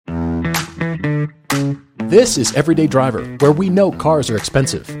This is Everyday Driver, where we know cars are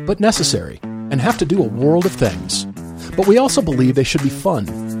expensive, but necessary, and have to do a world of things. But we also believe they should be fun.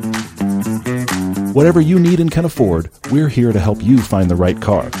 Whatever you need and can afford, we're here to help you find the right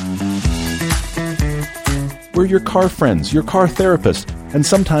car. We're your car friends, your car therapist, and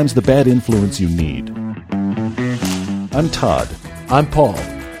sometimes the bad influence you need. I'm Todd. I'm Paul,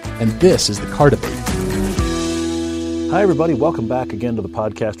 and this is the Car Debate. Hi, everybody. Welcome back again to the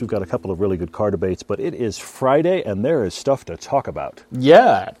podcast. We've got a couple of really good car debates, but it is Friday, and there is stuff to talk about.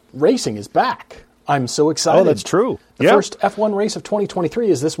 Yeah, racing is back. I'm so excited. Oh, that's true. The first F1 race of 2023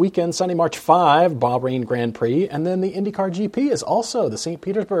 is this weekend, Sunday, March 5, Bahrain Grand Prix, and then the IndyCar GP is also, the St.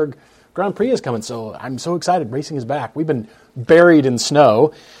 Petersburg Grand Prix is coming, so I'm so excited. Racing is back. We've been buried in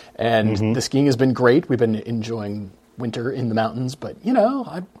snow, and the skiing has been great. We've been enjoying winter in the mountains, but, you know,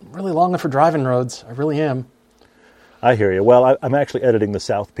 I'm really longing for driving roads. I really am. I hear you. Well, I'm actually editing the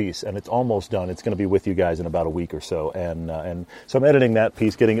South piece, and it's almost done. It's going to be with you guys in about a week or so, and so I'm editing that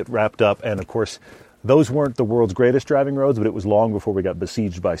piece, getting it wrapped up, and of course, those weren't the world's greatest driving roads, but it was long before we got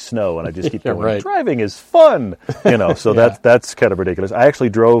besieged by snow, and I just keep going, right. Driving is fun, you know, so Yeah. that's kind of ridiculous. I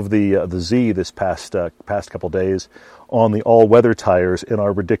actually drove the Z this past couple days on the all-weather tires in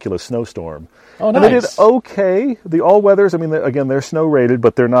our ridiculous snowstorm. Oh, nice. And they did okay. The all-weathers, I mean, again, they're snow-rated,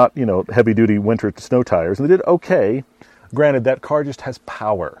 but they're not, you know, heavy-duty winter snow tires, and they did okay. Granted, that car just has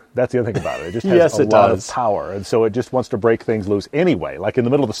power. That's the other thing about it. It just has Yes, a it lot does. of power. And so it just wants to break things loose anyway. Like in the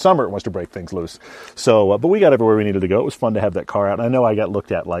middle of the summer, it wants to break things loose. So, but we got everywhere we needed to go. It was fun to have that car out. And I know I got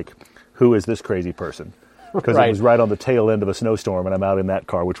looked at like, who is this crazy person? Because Right. it was right on the tail end of a snowstorm, and I'm out in that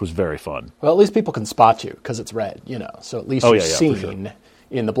car, which was very fun. Well, at least people can spot you because it's red, you know, so at least you're for seen sure.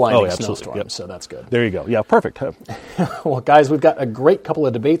 in the blinding absolutely. snowstorm, Yep. so that's good. There you go. Yeah, perfect. Well, guys, we've got a great couple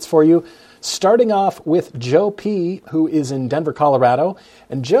of debates for you. Starting off with Joe P., who is in Denver, Colorado.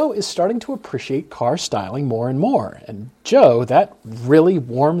 And Joe is starting to appreciate car styling more and more. And Joe, that really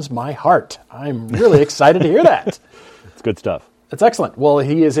warms my heart. I'm really excited to hear that. It's good stuff. That's excellent. Well,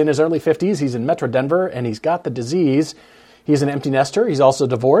 he is in his early 50s. He's in Metro Denver, and he's got the disease. He's an empty nester. He's also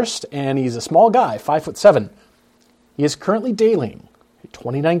divorced, and he's a small guy, 5'7". He is currently detailing a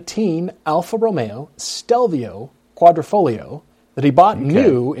 2019 Alfa Romeo Stelvio Quadrifoglio that he bought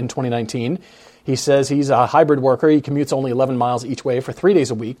new in 2019. He says he's a hybrid worker. He commutes only 11 miles each way for 3 days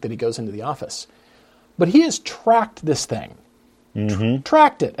a week that he goes into the office. But he has tracked this thing.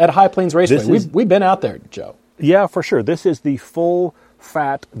 Tracked it at High Plains Raceway. We've been out there, Joe. Yeah, for sure. This is the full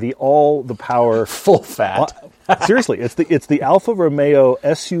fat, the power. Full fat. Seriously, it's the Alfa Romeo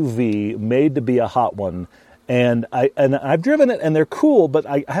SUV made to be a hot one. And I've driven it, and they're cool, but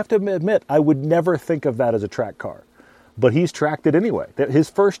I have to admit, I would never think of that as a track car. But he's tracked it anyway. His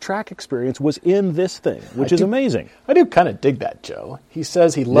first track experience was in this thing, which is amazing. I do kind of dig that, Joe. He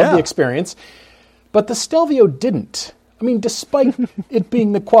says he loved the experience, but the Stelvio didn't. I mean, despite it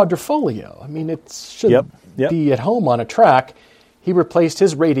being the Quadrifoglio, I mean, it should be at home on a track. He replaced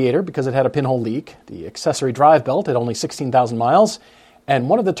his radiator because it had a pinhole leak, the accessory drive belt at only 16,000 miles, and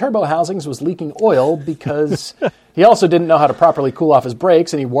one of the turbo housings was leaking oil because he also didn't know how to properly cool off his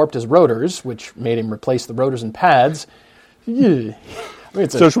brakes, and he warped his rotors, which made him replace the rotors and pads. I mean,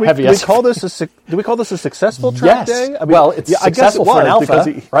 it's so do we call this a successful track day? I mean, well, it's successful for an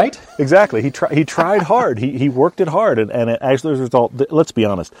Alpha, right? Exactly. He tried hard. He worked it hard, and actually, as a result, let's be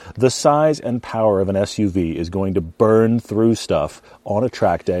honest, the size and power of an SUV is going to burn through stuff on a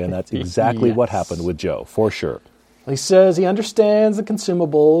track day, and that's exactly what happened with Joe, for sure. He says he understands the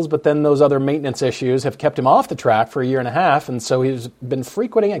consumables, but then those other maintenance issues have kept him off the track for a year and a half, and so he's been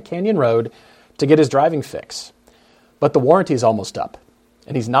frequenting at Canyon Road to get his driving fix. But the warranty is almost up,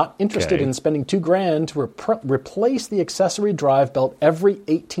 and he's not interested in spending $2,000 to replace the accessory drive belt every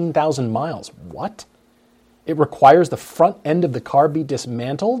 18,000 miles. What? It requires the front end of the car be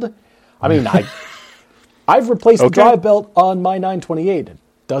dismantled? I mean, I've replaced the drive belt on my 928. It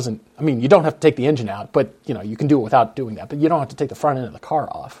doesn't. I mean, you don't have to take the engine out, but you know you can do it without doing that. But you don't have to take the front end of the car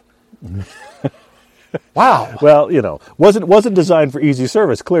off. Wow. Well, you know, wasn't designed for easy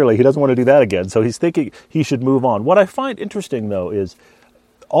service. Clearly, he doesn't want to do that again. So he's thinking he should move on. What I find interesting, though, is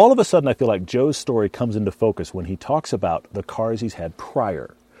all of a sudden I feel like Joe's story comes into focus when he talks about the cars he's had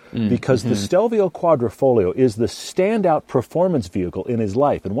prior. Because the Stelvio Quadrifoglio is the standout performance vehicle in his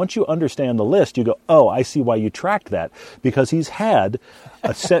life. And once you understand the list, you go, oh, I see why you tracked that. Because he's had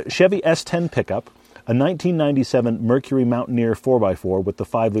a Chevy S10 pickup, a 1997 Mercury Mountaineer 4x4 with the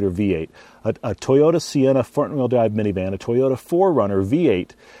 5-liter V8, a Toyota Sienna front-wheel drive minivan, a Toyota 4Runner V8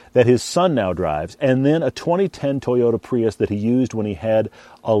 that his son now drives, and then a 2010 Toyota Prius that he used when he had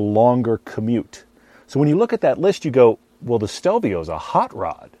a longer commute. So when you look at that list, you go, well, the Stelvio is a hot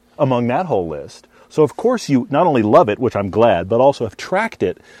rod. among that whole list. So, of course, you not only love it, which I'm glad, but also have tracked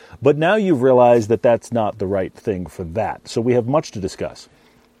it. But now you've realized that that's not the right thing for that. So we have much to discuss.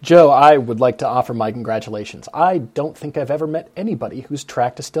 Joe, I would like to offer my congratulations. I don't think I've ever met anybody who's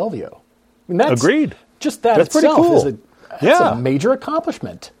tracked a Stelvio. I mean, that's agreed. Just that that's itself pretty cool. is a major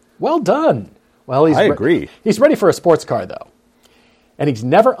accomplishment. Well done. Well, I agree. He's ready for a sports car, though. And he's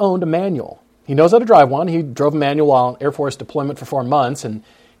never owned a manual. He knows how to drive one. He drove a manual while on Air Force deployment for 4 months, and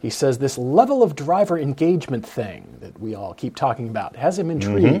he says this level of driver engagement thing that we all keep talking about has him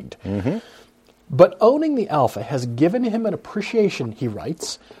intrigued. But owning the Alpha has given him an appreciation, he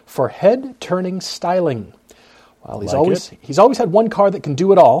writes, for head-turning styling. Well, he's always had one car that can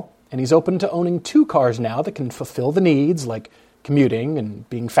do it all, and he's open to owning 2 cars now that can fulfill the needs, like commuting and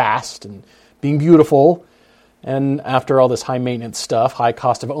being fast and being beautiful. And after all this high-maintenance stuff, high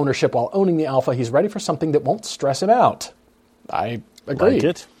cost of ownership while owning the Alpha, he's ready for something that won't stress him out. I agree.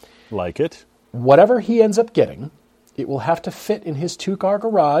 Like it. Whatever he ends up getting, it will have to fit in his 2-car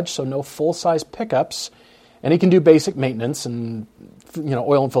garage, so no full-size pickups, and he can do basic maintenance and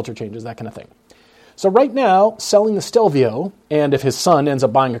oil and filter changes, that kind of thing. So right now, selling the Stelvio, and if his son ends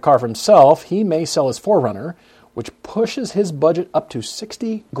up buying a car for himself, he may sell his 4Runner, which pushes his budget up to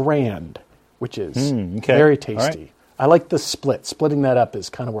 $60,000, which is very tasty. Right. I like the split. Splitting that up is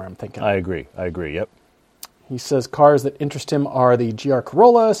kind of where I'm thinking. I agree, yep. He says cars that interest him are the GR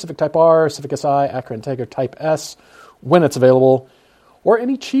Corolla, Civic Type R, Civic Si, Acura Integra Type S, when it's available, or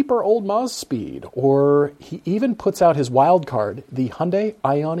any cheaper old Maz Speed. Or he even puts out his wild card, the Hyundai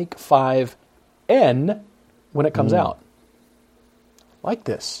Ioniq 5N, when it comes out. Like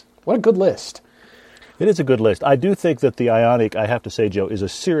this. What a good list. It is a good list. I do think that the Ioniq, I have to say, Joe, is a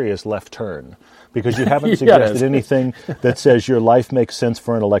serious left turn, because you haven't suggested anything that says your life makes sense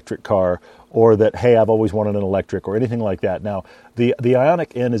for an electric car, or that, hey, I've always wanted an electric, or anything like that. Now, the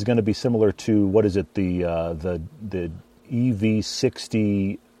Ioniq N is going to be similar to, what is it, the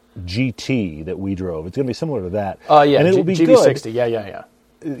EV60 GT that we drove. It's going to be similar to that. And it'll be GV60, good. yeah.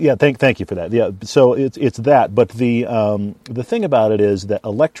 Yeah, thank you for that. Yeah, so it's that. But the thing about it is that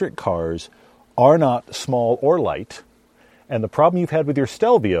electric cars are not small or light. And the problem you've had with your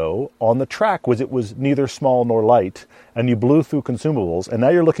Stelvio on the track was it was neither small nor light, and you blew through consumables, and now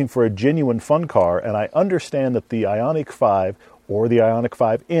you're looking for a genuine fun car, and I understand that the Ioniq 5 or the Ioniq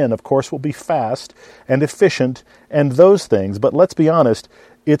 5N, of course, will be fast and efficient and those things, but let's be honest,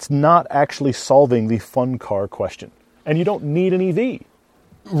 it's not actually solving the fun car question. And you don't need an EV.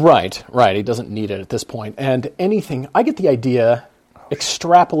 Right. He doesn't need it at this point. And I get the idea,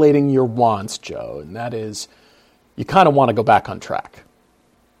 extrapolating your wants, Joe, and that is, you kind of want to go back on track.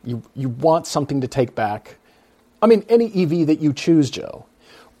 You want something to take back. I mean, any EV that you choose, Joe,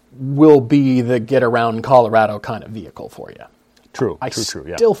 will be the get-around Colorado kind of vehicle for you. True. I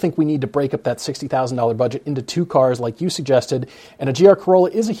still think we need to break up that $60,000 budget into 2 cars like you suggested, and a GR Corolla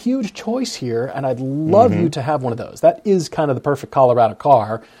is a huge choice here, and I'd love you to have one of those. That is kind of the perfect Colorado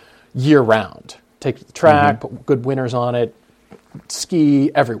car year-round. Take it to the track, put good winters on it,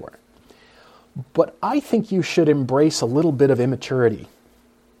 ski everywhere. But I think you should embrace a little bit of immaturity.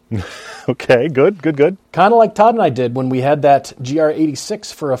 Okay, good. Kind of like Todd and I did when we had that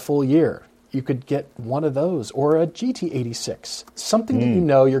GR86 for a full year. You could get one of those, or a GT86, something that you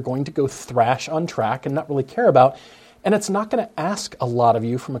know you're going to go thrash on track and not really care about, and it's not going to ask a lot of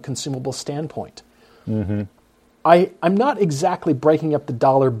you from a consumable standpoint. I'm not exactly breaking up the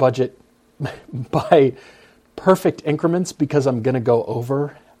dollar budget by perfect increments because I'm going to go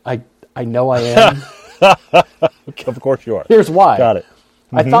over. I know I am. Of course you are. Here's why. Got it.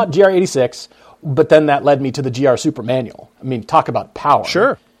 I thought GR86, but then that led me to the GR Super Manual. I mean, talk about power.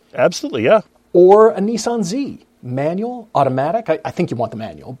 Sure. Absolutely, yeah. Or a Nissan Z. Manual, automatic. I think you want the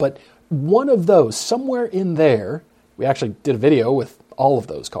manual, but one of those, somewhere in there, we actually did a video with all of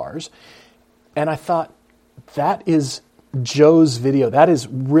those cars, and I thought, that is Joe's video. That is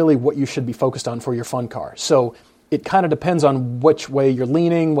really what you should be focused on for your fun car. So it kind of depends on which way you're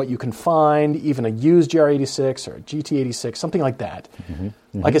leaning, what you can find, even a used GR86 or a GT86, something like that.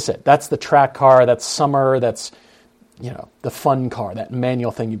 Like I said, that's the track car, that's summer, that's the fun car, that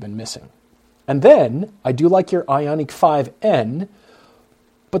manual thing you've been missing. And then, I do like your Ioniq 5N,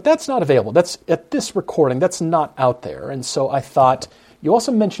 but that's not available. That's at this recording, that's not out there. And so I thought, you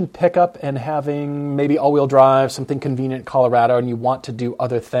also mentioned pickup and having maybe all-wheel drive, something convenient in Colorado, and you want to do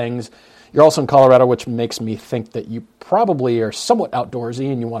other things. You're also in Colorado, which makes me think that you probably are somewhat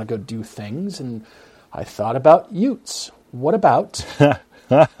outdoorsy and you want to go do things. And I thought about utes. What about...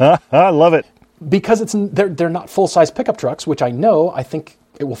 I love it. Because they're not full-size pickup trucks, which I think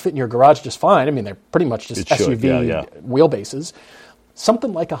it will fit in your garage just fine. I mean, they're pretty much just SUV wheelbases.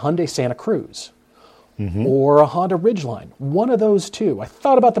 something like a Hyundai Santa Cruz or a Honda Ridgeline. One of those two. I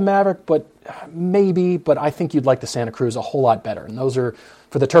thought about the Maverick, but I think you'd like the Santa Cruz a whole lot better. And those are,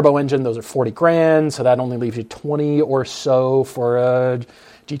 for the turbo engine, those are $40,000, so that only leaves you 20 or so for a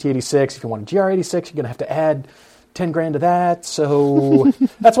GT86. If you want a GR86, you're going to have to add 10 grand to that. So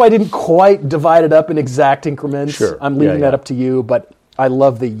that's why I didn't quite divide it up in exact increments. Sure. I'm leaving that up to you, but I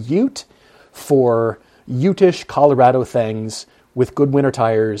love the Ute for Ute-ish Colorado things with good winter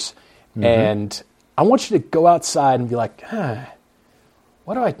tires. And I want you to go outside and be like,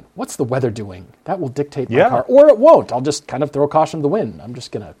 what's the weather doing? That will dictate my car. Or it won't. I'll just kind of throw caution to the wind. I'm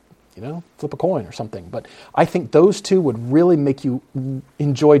just going to, flip a coin or something. But I think those two would really make you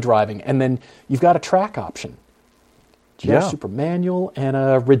enjoy driving. And then you've got a track option. GR Super Manual and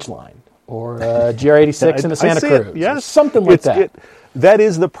a Ridgeline. Or a GR86 and a Santa Cruz. Yes. Something like that. That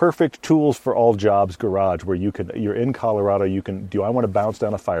is the perfect tools for all jobs garage where you're in Colorado, do I want to bounce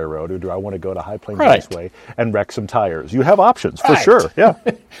down a fire road or do I want to go to High Plains Raceway and wreck some tires? You have options for sure. Yeah.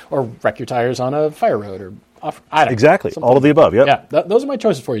 Or wreck your tires on a fire road or off. I don't know. Exactly. All of the above. Yep. Yeah. Those are my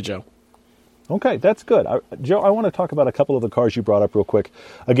choices for you, Joe. Okay, that's good. Joe, I want to talk about a couple of the cars you brought up real quick.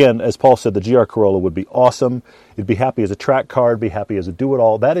 Again, as Paul said, the GR Corolla would be awesome. It'd be happy as a track car, it'd be happy as a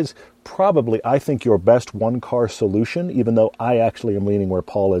do-it-all. That is probably, I think, your best one-car solution, even though I actually am leaning where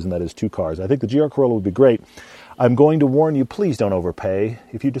Paul is, and that is two cars. I think the GR Corolla would be great. I'm going to warn you, please don't overpay.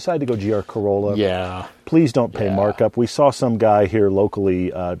 If you decide to go GR Corolla, please don't pay markup. We saw some guy here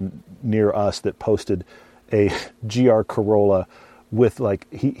locally near us that posted a GR Corolla with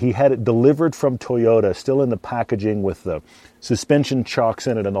he had it delivered from Toyota, still in the packaging with the suspension chocks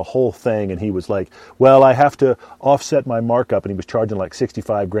in it and the whole thing. And he was like, well, I have to offset my markup. And he was charging like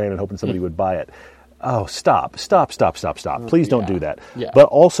 65 grand and hoping somebody would buy it. Oh, stop. Please don't do that. Yeah. But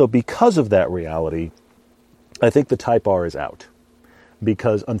also because of that reality, I think the Type R is out.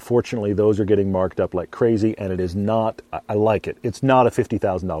 Because unfortunately, those are getting marked up like crazy. And it is not, I like it. It's not a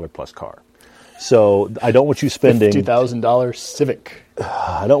 $50,000 plus car. So I don't want you spending $50,000 Civic.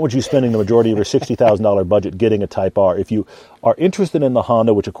 I don't want you spending the majority of your $60,000 budget getting a Type R. If you are interested in the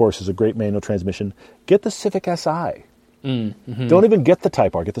Honda, which of course is a great manual transmission, get the Civic Si. Don't even get the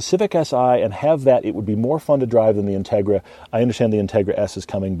Type R. Get the Civic Si and have that. It would be more fun to drive than the Integra. I understand the Integra S is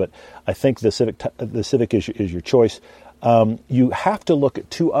coming, but I think the Civic is your choice. You have to look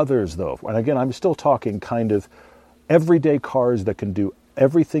at two others, though. And again, I'm still talking kind of everyday cars that can do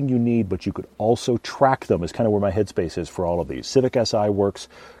everything you need, but you could also track them is kind of where my headspace is for all of these. Civic Si works,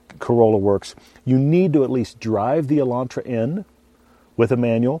 Corolla works. You need to at least drive the Elantra in with a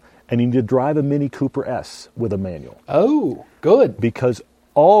manual, and you need to drive a Mini Cooper S with a manual. Oh, good. Because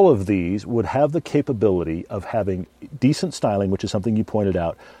all of these would have the capability of having decent styling, which is something you pointed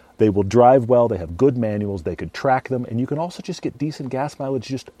out. They will drive well, they have good manuals, they could track them, and you can also just get decent gas mileage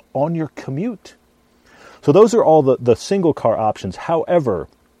just on your commute. So those are all the single car options. However,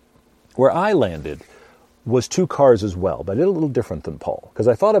 where I landed was two cars as well, but a little different than Paul. Because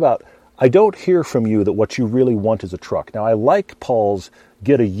I thought about, I don't hear from you that what you really want is a truck. Now I like Paul's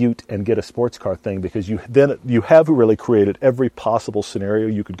get a Ute and get a sports car thing because you have really created every possible scenario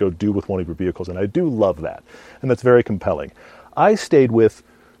you could go do with one of your vehicles. And I do love that. And that's very compelling. I stayed with,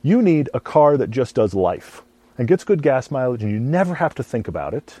 you need a car that just does life and gets good gas mileage and you never have to think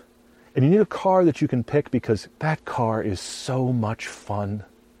about it. And you need a car that you can pick because that car is so much fun.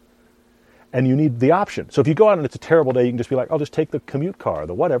 And you need the option. So if you go out and it's a terrible day, you can just be like, I'll just take the commute car,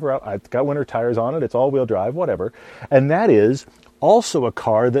 the whatever. I've got winter tires on it. It's all-wheel drive, whatever. And that is also a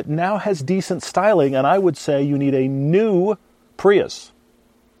car that now has decent styling. And I would say you need a new Prius.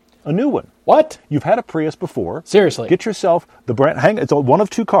 A new one. What? You've had a Prius before. Seriously. Get yourself it's one of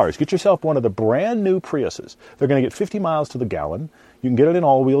two cars. Get yourself one of the brand new Priuses. They're going to get 50 miles to the gallon. You can get it in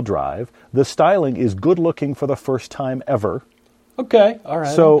all-wheel drive. The styling is good looking for the first time ever. Okay, all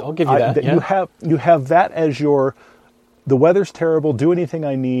right. So I'll give you that. You have that as your, the weather's terrible, do anything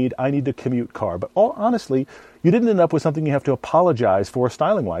I need a commute car. But honestly, you didn't end up with something you have to apologize for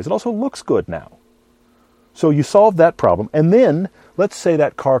styling-wise. It also looks good now. So you solved that problem. And then, let's say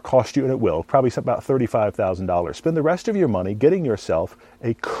that car cost you, and it will, probably about $35,000. Spend the rest of your money getting yourself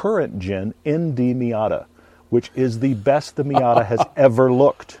a current-gen ND Miata, which is the best the Miata has ever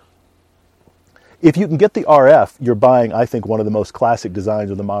looked. If you can get the RF, you're buying, I think, one of the most classic designs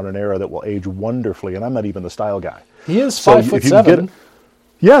of the modern era that will age wonderfully, and I'm not even the style guy. He is 5'7".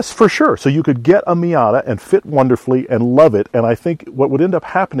 Yes, for sure. So you could get a Miata and fit wonderfully and love it, and I think what would end up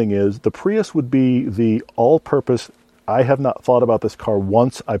happening is the Prius would be the all-purpose, I have not thought about this car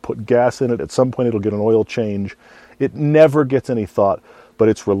once, I put gas in it, at some point it'll get an oil change. It never gets any thought, but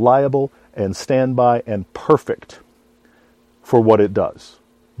it's reliable and standby and perfect for what it does.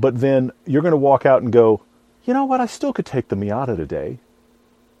 But then you're going to walk out and go, you know what, I still could take the Miata today,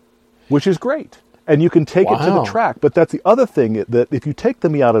 which is great. And you can take it to the track. But that's the other thing, that if you take the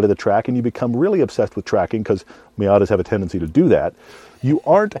Miata to the track and you become really obsessed with tracking, because Miatas have a tendency to do that, you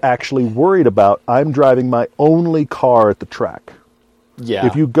aren't actually worried about, I'm driving my only car at the track. Yeah.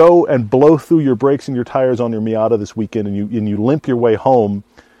 If you go and blow through your brakes and your tires on your Miata this weekend and you limp your way home,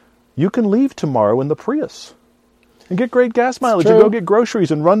 you can leave tomorrow in the Prius and get great gas mileage and go get groceries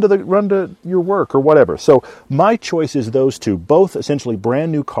and run to your work or whatever. So my choice is those two, both essentially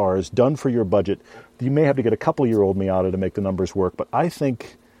brand new cars done for your budget. You may have to get a couple-year-old Miata to make the numbers work, but I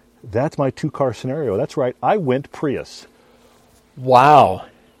think that's my two-car scenario. That's right. I went Prius. Wow.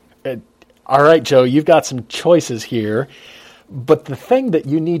 All right, Joe, you've got some choices here. But the thing that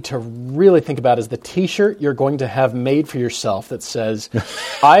you need to really think about is the T-shirt you're going to have made for yourself that says,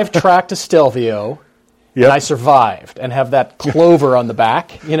 I've tracked a Stelvio, and I survived, and have that clover on the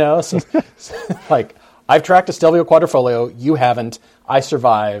back, so like, I've tracked a Stelvio Quadrifoglio, you haven't, I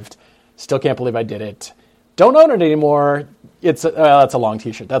survived, still can't believe I did it. Don't own it anymore. That's a long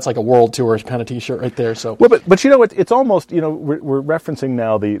T-shirt. That's like a world tour kind of T-shirt right there. So, well, but it's almost, we're referencing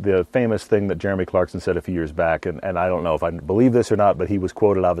now the famous thing that Jeremy Clarkson said a few years back, and I don't know if I believe this or not, but he was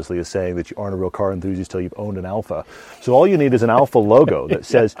quoted obviously as saying that you aren't a real car enthusiast till you've owned an Alfa. So all you need is an Alfa logo that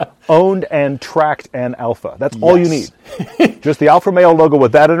says owned and tracked an Alfa. That's all you need. Just the Alfa Romeo logo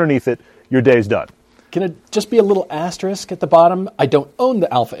with that underneath it. Your day's done. Can it just be a little asterisk at the bottom? I don't own the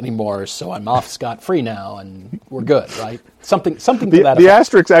Alfa anymore, so I'm off scot-free now, and we're good, right? Something to that effect. The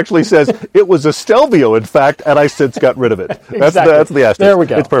asterisk actually says, it was a Stelvio, in fact, and I since got rid of it. That's the asterisk. There we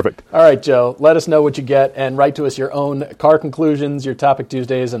go. It's perfect. All right, Joe, let us know what you get, and write to us your own car conclusions, your Topic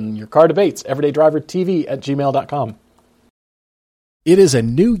Tuesdays, and your car debates, everydaydrivertv@gmail.com. It is a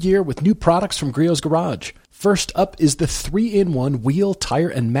new year with new products from Griot's Garage. First up is the 3-in-1 wheel, tire,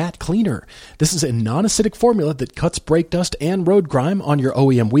 and mat cleaner. This is a non-acidic formula that cuts brake dust and road grime on your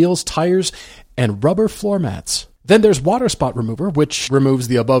OEM wheels, tires, and rubber floor mats. Then there's Water Spot Remover, which removes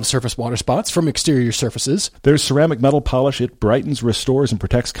the above-surface water spots from exterior surfaces. There's Ceramic Metal Polish. It brightens, restores, and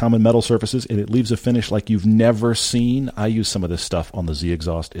protects common metal surfaces, and it leaves a finish like you've never seen. I use some of this stuff on the Z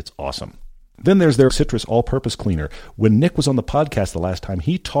exhaust. It's awesome. Then there's their Citrus All-Purpose Cleaner. When Nick was on the podcast the last time,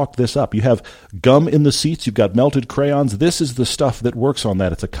 he talked this up. You have gum in the seats. You've got melted crayons. This is the stuff that works on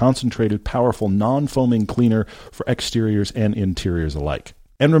that. It's a concentrated, powerful, non-foaming cleaner for exteriors and interiors alike.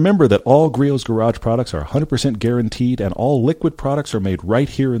 And remember that all Griot's Garage products are 100% guaranteed, and all liquid products are made right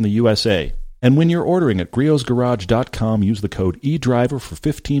here in the USA. And when you're ordering at griotsgarage.com, use the code eDriver for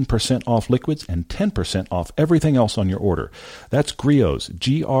 15% off liquids and 10% off everything else on your order. That's Griot's,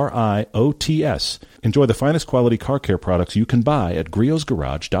 Griots. Enjoy the finest quality car care products you can buy at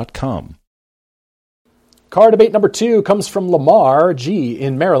griotsgarage.com. Car debate number 2 comes from Lamar G.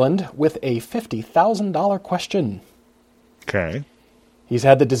 in Maryland with a $50,000 question. Okay. He's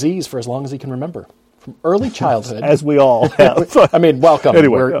had the disease for as long as he can remember. From early childhood. As we all have. I mean, welcome.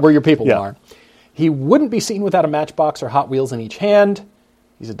 Anyway, we're your people, yeah. Lamar. He wouldn't be seen without a Matchbox or Hot Wheels in each hand.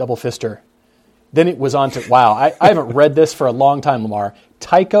 He's a double fister. Then it was on to, wow, I haven't read this for a long time, Lamar.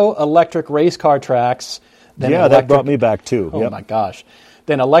 Tyco electric race car tracks. Then that brought me back too. Oh, my gosh.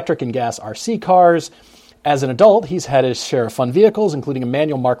 Then electric and gas RC cars. As an adult, he's had his share of fun vehicles, including a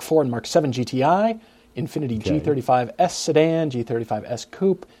manual Mark IV and Mark VII GTI, Infiniti G35S sedan, G35S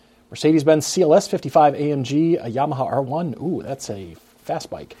coupe, Mercedes-Benz CLS 55 AMG, a Yamaha R1. Ooh, that's a fast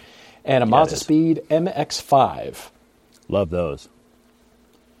bike. And a Mazda Speed MX-5. Love those.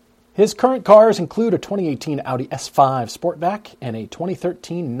 His current cars include a 2018 Audi S5 Sportback and a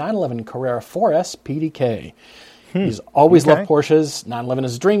 2013 911 Carrera 4S PDK. He's always loved Porsches. 911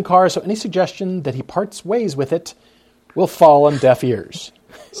 is his dream car, so any suggestion that he parts ways with it will fall on deaf ears.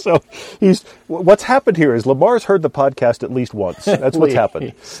 So what's happened here is Lamar's heard the podcast at least once. That's what's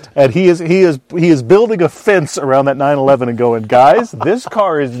happened. And he is building a fence around that 911 and going, guys, this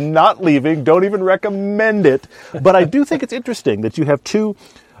car is not leaving. Don't even recommend it. But I do think it's interesting that you have two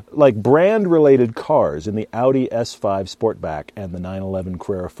brand related cars in the Audi S5 Sportback and the 911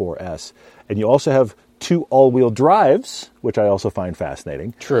 Carrera 4S. And you also have two all-wheel drives, which I also find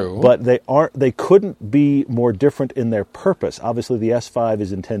fascinating. True. But they couldn't be more different in their purpose. Obviously, the S5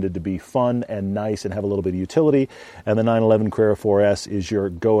 is intended to be fun and nice and have a little bit of utility, and the 911 Carrera 4S is your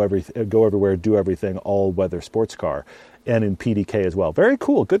go everywhere, do everything, all-weather sports car, and in PDK as well. Very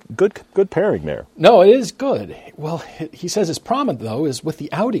cool. Good pairing there. No, it is good. Well, he says his problem, though, is with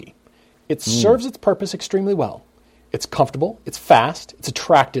the Audi. It serves its purpose extremely well. It's comfortable, it's fast, it's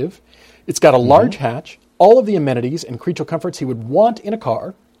attractive, it's got a large hatch, all of the amenities and creature comforts he would want in a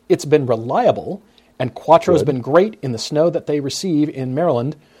car. It's been reliable, And Quattro's been great in the snow that they receive in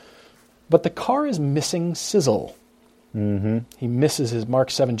Maryland. But the car is missing sizzle. Mm-hmm. He misses his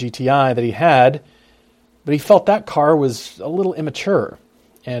Mark 7 GTI that he had, but he felt that car was a little immature.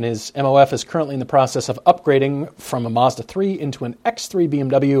 And his MOF is currently in the process of upgrading from a Mazda 3 into an X3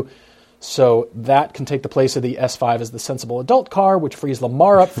 BMW, so that can take the place of the S5 as the sensible adult car, which frees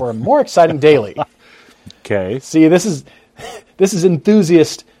Lamar up for a more exciting daily. Okay. See, this is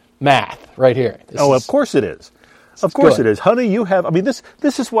enthusiast math right here. Of course it is. Of course it is. Honey, you have... I mean, this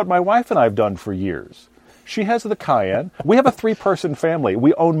is what my wife and I have done for years. She has the Cayenne. We have a 3-person family.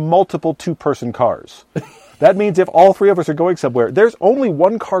 We own multiple 2-person cars. That means if all 3 of us are going somewhere, there's only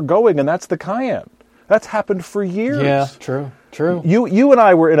one car going, and that's the Cayenne. That's happened for years. Yeah, true. You and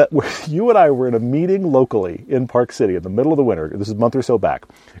I were in a meeting locally in Park City in the middle of the winter. This is a month or so back.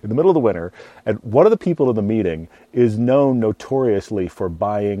 In the middle of the winter, and one of the people in the meeting is known notoriously for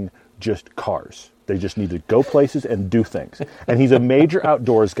buying just cars. They just need to go places and do things. And he's a major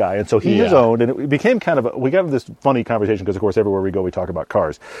outdoors guy. And so he has owned, and it became we got this funny conversation because, of course, everywhere we go, we talk about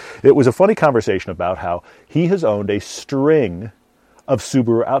cars. It was a funny conversation about how he has owned a string of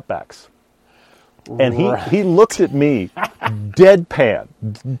Subaru Outbacks. And he looked at me deadpan,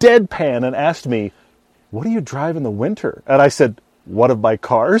 and asked me, "What do you drive in the winter?" And I said, "One of my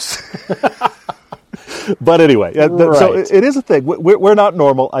cars." But anyway, so it is a thing. We're not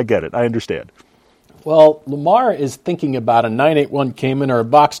normal. I get it. I understand. Well, Lamar is thinking about a 981 Cayman or a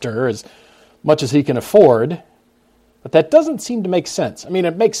Boxster as much as he can afford, but that doesn't seem to make sense. I mean,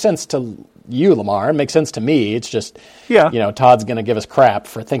 it makes sense to you, Lamar. It makes sense to me. It's just, Todd's going to give us crap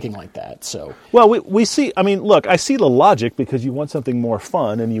for thinking like that. So, well, we see. I mean, look, I see the logic because you want something more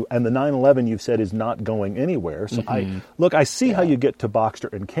fun, and the 911 you've said is not going anywhere. So I see how you get to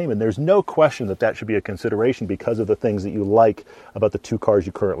Boxster and Cayman. There's no question that should be a consideration because of the things that you like about the 2 cars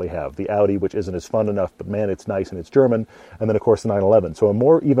you currently have. The Audi, which isn't as fun enough, but man, it's nice and it's German, and then of course the 911. So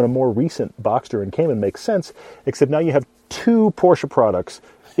even a more recent Boxster and Cayman makes sense. Except now you have 2 Porsche products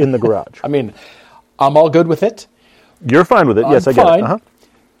in the garage. I mean, I'm all good with it. You're fine with it. Yes, I get it. Uh-huh.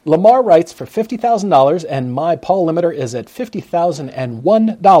 Lamar writes for $50,000, and my Paul limiter is at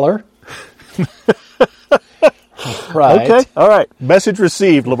 $50,001. Right. Okay. All right. Message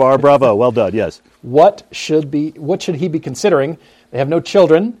received, Lamar. Bravo. Well done. Yes. What should he be considering? They have no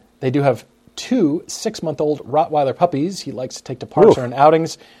children. They do have 2 6-month-old Rottweiler puppies he likes to take to parks or in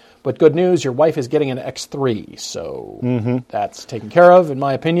outings. But good news, your wife is getting an X3, so that's taken care of, in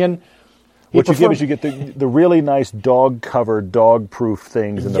my opinion. What you get is you get the really nice dog-covered, dog-proof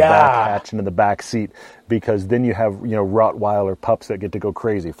things in the back hatch and in the back seat, because then you have Rottweiler pups that get to go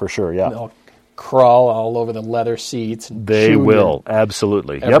crazy, for sure, yeah. They'll crawl all over the leather seats. And they will,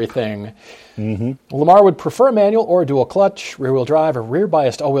 absolutely. Everything. Yep. Lamar would prefer a manual or a dual clutch, rear-wheel drive or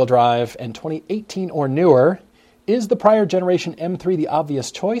rear-biased all-wheel drive, and 2018 or newer. Is the prior generation M3 the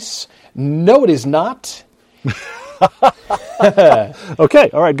obvious choice? No, it is not. Okay,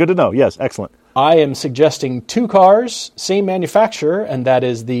 all right, good to know. Yes, excellent. I am suggesting 2 cars, same manufacturer, and that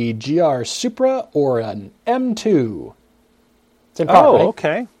is the GR Supra or an M2. Same car, right?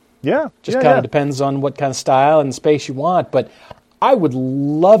 Okay. Yeah. Just kind of depends on what kind of style and space you want, but I would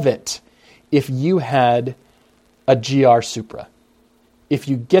love it if you had a GR Supra. If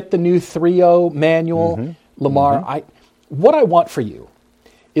you get the new 3.0 manual, Lamar, what I want for you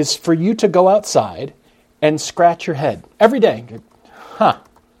is for you to go outside and scratch your head every day.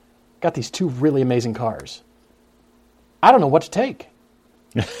 Got these 2 really amazing cars. I don't know what to take.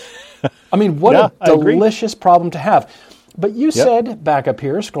 I mean, what a delicious problem to have. But you said, back up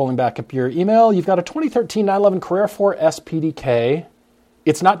here, scrolling back up your email, you've got a 2013 911 Carrera 4 SPDK.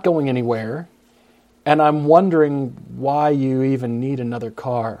 It's not going anywhere. And I'm wondering why you even need another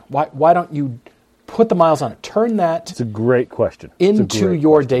car. Why don't you put the miles on it? Turn that It's a great question. Into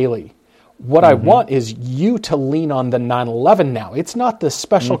your daily. What I want is you to lean on the 911 now. It's not the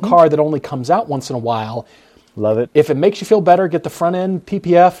special car that only comes out once in a while. Love it. If it makes you feel better, get the front end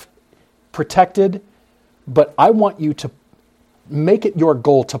PPF protected. But I want you to make it your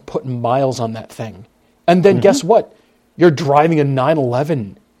goal to put miles on that thing. And then guess what? You're driving a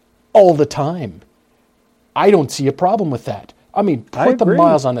 911 all the time. I don't see a problem with that. I mean, put the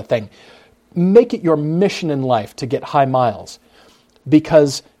miles on the thing. Make it your mission in life to get high miles.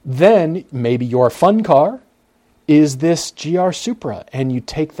 Because then maybe your fun car is this GR Supra, and you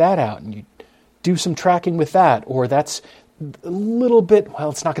take that out and you do some tracking with that, or that's a little bit, well,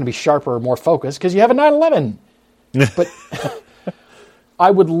 it's not going to be sharper or more focused because you have a 911. But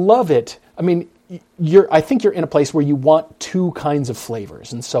I would love it. I mean, I think you're in a place where you want 2 kinds of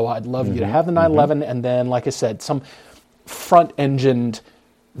flavors, and so I'd love you to have the 911 and then, like I said, some front-engined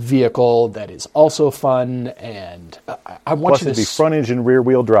vehicle that is also fun, and I want Plus you to... it'd be front engine, rear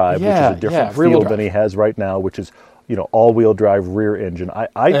wheel drive, which is a different feel than he has right now, which is, all wheel drive, rear engine.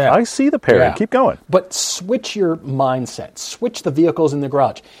 I see the pairing. Yeah. Keep going. But switch your mindset. Switch the vehicles in the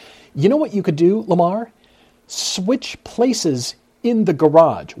garage. You know what you could do, Lamar? Switch places in the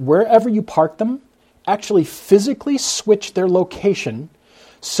garage. Wherever you park them, actually physically switch their location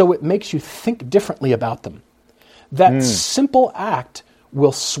so it makes you think differently about them. That simple act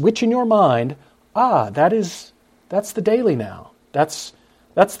will switch in your mind, that's the daily now. That's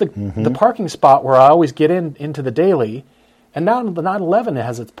the parking spot where I always get into the daily, and now the 911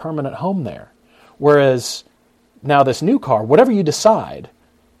 has its permanent home there. Whereas now this new car, whatever you decide,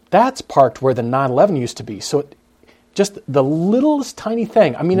 that's parked where the 911 used to be. So just the littlest tiny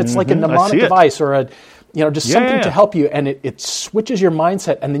thing. I mean, it's like a mnemonic device or just something to help you, and it switches your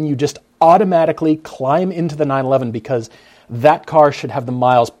mindset, and then you just automatically climb into the 911 because that car should have the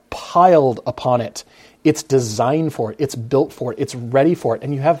miles piled upon it. It's designed for it. It's built for it. It's ready for it.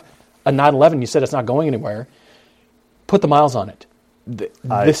 And you have a 911. You said it's not going anywhere. Put the miles on it.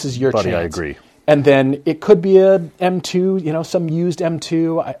 This is your chance. I agree. And then it could be a M2, some used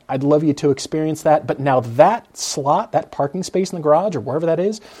M2. I'd love you to experience that. But now that slot, that parking space in the garage or wherever that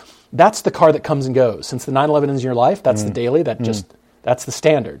is, that's the car that comes and goes. Since the 911 is in your life, that's the daily. That's the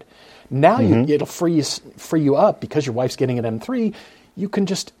standard. Now it'll free you up because your wife's getting an M3. You can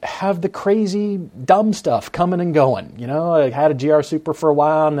just have the crazy, dumb stuff coming and going. I had a GR Super for a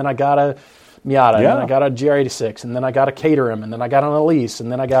while, and then I got a Miata, and then I got a GR86, and then I got a Caterham, and then I got an Elise,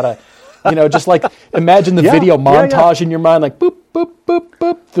 and then I got a, just like imagine the video montage in your mind, like boop, boop, boop,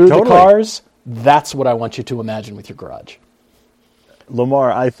 boop, through the cars. That's what I want you to imagine with your garage.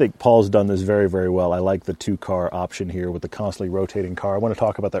 Lamar, I think Paul's done this very, very well. I like the 2-car option here with the constantly rotating car. I want to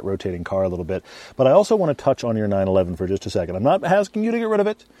talk about that rotating car a little bit, but I also want to touch on your 911 for just a second. I'm not asking you to get rid of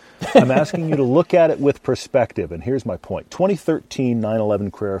it. I'm asking you to look at it with perspective, and here's my point. 2013 911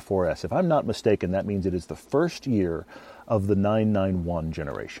 Carrera 4S. If I'm not mistaken, that means it is the first year of the 991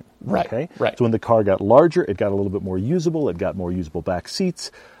 generation. Right, okay? Right. So when the car got larger, it got a little bit more usable. It got more usable back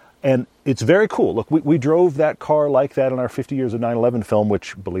seats. And it's very cool. Look, we drove that car like that in our 50 Years of 9/11 film,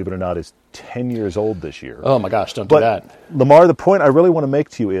 which, believe it or not, is 10 years old this year. Oh, my gosh, don't do that. Lamar, the point I really want to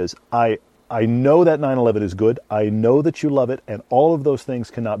make to you is I know that 911 is good. I know that you love it, and all of those things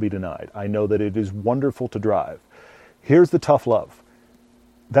cannot be denied. I know that it is wonderful to drive. Here's the tough love.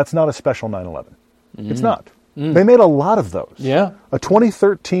 That's not a special 911. It's not. They made a lot of those. Yeah. A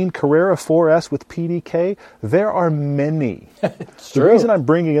 2013 Carrera 4S with PDK, there are many. It's the true. reason I'm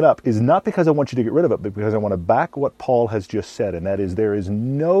bringing it up is not because I want you to get rid of it, but because I want to back what Paul has just said, and that is there is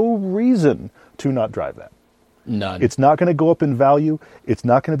no reason to not drive that. None. It's not going to go up in value. It's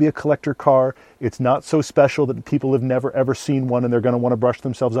not going to be a collector car. It's not so special that people have never, ever seen one and they're going to want to brush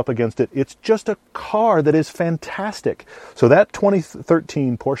themselves up against it. It's just a car that is fantastic. So that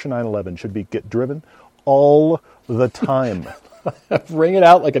 2013 Porsche 911 should get driven all the time. Wring it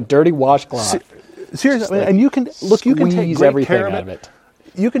out like a dirty washcloth. Seriously, and you can take great care out of it.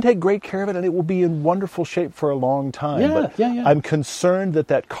 You can take great care of it, and it will be in wonderful shape for a long time. Yeah. I'm concerned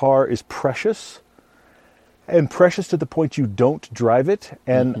that car is precious, and precious to the point you don't drive it.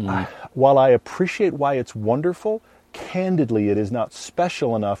 And while I appreciate why it's wonderful, candidly, it is not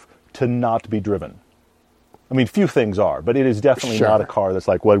special enough to not be driven. I mean, few things are, but it is definitely not a car that's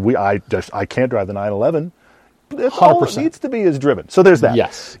like, I can't drive the 911. That's 100%. All it needs to be is driven. So there's that.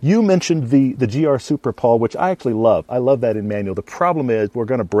 Yes. You mentioned the GR Super, Paul, which I actually love. I love that in manual. The problem is we're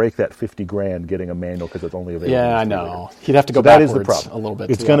going to break that $50,000 getting a manual because it's only available. Yeah, I know. You'd have to go backwards. That is the problem. A little bit.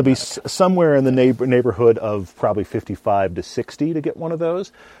 It's going to be somewhere in the neighborhood of probably 55 to 60 to get one of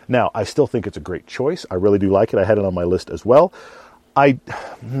those. Now, I still think it's a great choice. I really do like it. I had it on my list as well.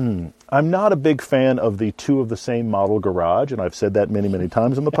 I'm not a big fan of the two of the same model garage, and I've said that many, many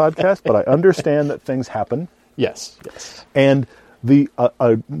times on the podcast, but I understand that things happen. Yes. And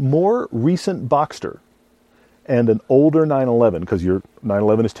a more recent Boxster and an older 911, because your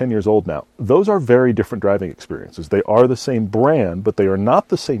 911 is 10 years old now, those are very different driving experiences. They are the same brand, but they are not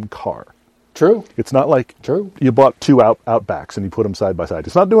the same car. True. It's not like True. You bought two Outbacks and you put them side by side.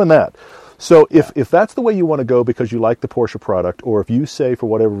 It's not doing that. So if that's the way you want to go because you like the Porsche product, or if you say for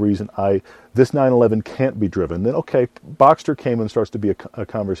whatever reason this 911 can't be driven, then okay, Boxster came and starts to be a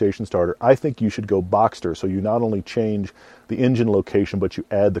conversation starter. I think you should go Boxster, so you not only change the engine location, but you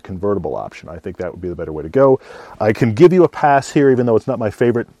add the convertible option. I think that would be the better way to go. I can give you a pass here, even though it's not my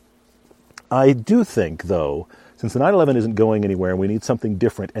favorite. I do think, though, since the 911 isn't going anywhere and we need something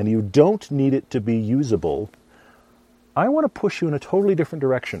different, and you don't need it to be usable, I want to push you in a totally different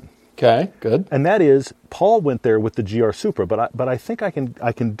direction. Okay, good. And that is, Paul went there with the GR Supra, but I think I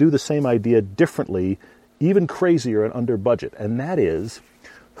can do the same idea differently, even crazier and under budget. And that is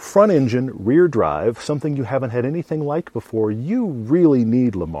front engine, rear drive, something you haven't had anything like before. You really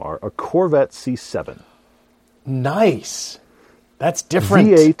need, Lamar, a Corvette C7. Nice. That's different.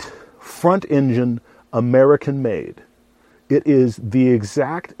 V8, front engine, American made. It is the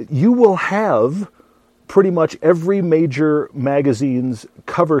exact, you will have pretty much every major magazine's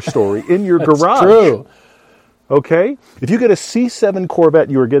cover story in your That's garage. True. Okay? If you get a C7 Corvette,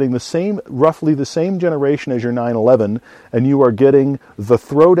 you are getting roughly the same generation as your 911, and you are getting the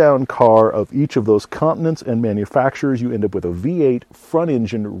throwdown car of each of those continents and manufacturers. You end up with a V8 front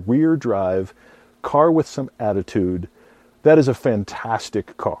engine, rear drive, car with some attitude. That is a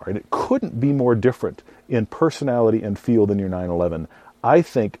fantastic car, and it couldn't be more different in personality and feel than your 911. I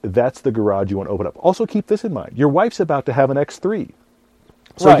think that's the garage you want to open up. Also, keep this in mind. Your wife's about to have an X3.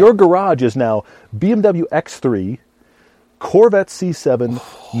 So Right. Your garage is now BMW X3, Corvette C7,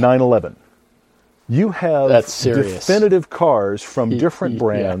 911. You have That's serious. definitive cars from different Yeah.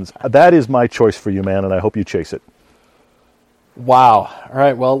 brands. That is my choice for you, man, and I hope you chase it. Wow. All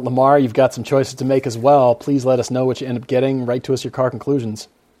right. Well, Lamar, you've got some choices to make as well. Please let us know what you end up getting. Write to us your car conclusions.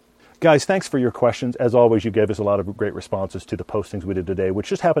 Guys, thanks for your questions. As always, you gave us a lot of great responses to the postings we did today, which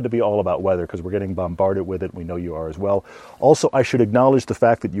just happened to be all about weather because we're getting bombarded with it. We know you are as well. Also, I should acknowledge the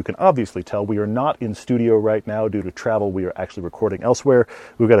fact that you can obviously tell we are not in studio right now due to travel. We are actually recording elsewhere.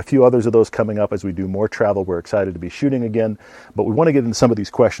 We've got a few others of those coming up as we do more travel. We're excited to be shooting again, but we want to get into some of these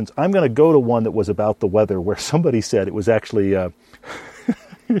questions. I'm going to go to one that was about the weather where somebody said it was actually...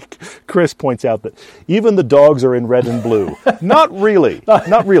 Chris points out that even the dogs are in red and blue. Not really.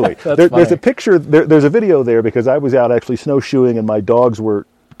 Not really. There's a picture, there's a video there because I was out actually snowshoeing and my dogs were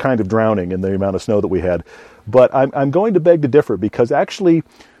kind of drowning in the amount of snow that we had. But I'm going to beg to differ because actually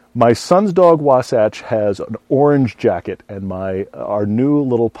my son's dog Wasatch has an orange jacket and our new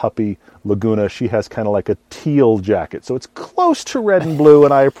little puppy Laguna, she has kind of like a teal jacket. So it's close to red and blue,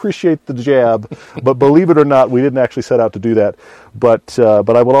 and I appreciate the jab. But believe it or not, we didn't actually set out to do that. But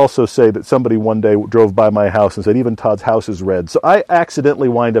I would also say that somebody one day drove by my house and said, even Todd's house is red. So I accidentally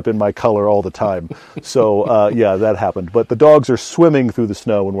wind up in my color all the time. So, yeah, that happened. But the dogs are swimming through the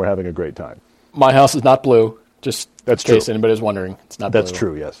snow, and we're having a great time. My house is not blue. Just That's in case true. anybody's wondering. It's not blue. That's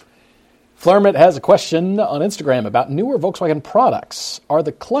true, yes. Flermit has a question on Instagram about newer Volkswagen products. Are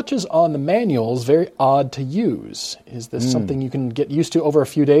the clutches on the manuals very odd to use? Is this something you can get used to over a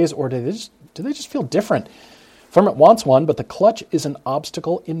few days, or do they just feel different? Flermit wants one, but the clutch is an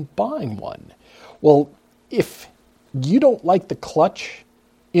obstacle in buying one. Well, if you don't like the clutch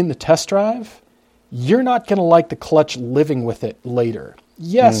in the test drive, you're not going to like the clutch living with it later.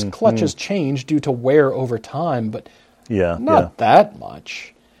 Yes, clutches change due to wear over time, but not that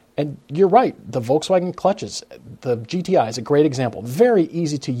much. And you're right, the Volkswagen clutches, the GTI is a great example. Very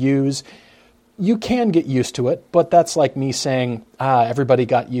easy to use. You can get used to it, but that's like me saying, everybody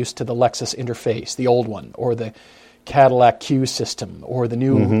got used to the Lexus interface, the old one, or the Cadillac Q system, or the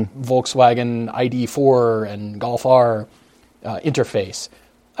new Volkswagen ID4 and Golf R interface.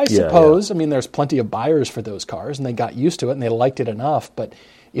 I suppose, I mean, there's plenty of buyers for those cars, and they got used to it, and they liked it enough. But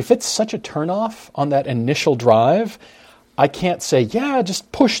if it's such a turnoff on that initial drive, I can't say,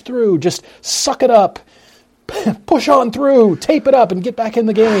 just push through, just suck it up, push on through, tape it up, and get back in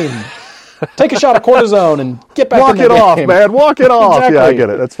the game. Take a shot of cortisone and get back in the game. Walk it off, man. Walk it off. Exactly. Yeah, I get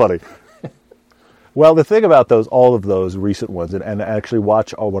it. That's funny. Well, the thing about all of those recent ones, and actually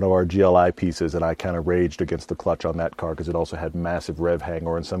watch one of our GLI pieces, and I kind of raged against the clutch on that car because it also had massive rev hang,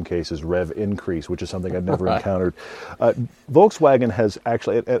 or in some cases rev increase, which is something I've never encountered. Volkswagen has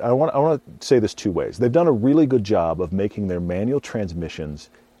actually, and I want to say this two ways. They've done a really good job of making their manual transmissions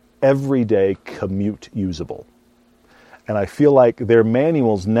everyday commute usable. And I feel like their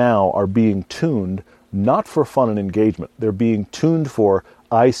manuals now are being tuned not for fun and engagement. They're being tuned for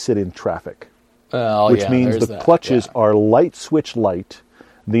I sit in traffic. Which means the clutches are light switch light,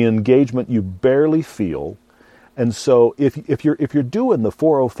 the engagement you barely feel, and so if you're doing the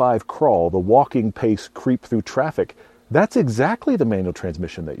 405 crawl, the walking pace creep through traffic, that's exactly the manual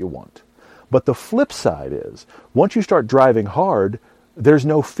transmission that you want. But the flip side is, once you start driving hard, there's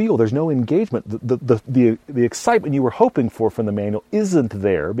no feel, there's no engagement. The excitement you were hoping for from the manual isn't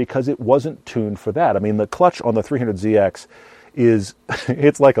there because it wasn't tuned for that. I mean, the clutch on the 300ZX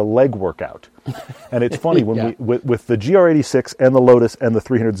it's like a leg workout. And it's funny, when with the GR86 and the Lotus and the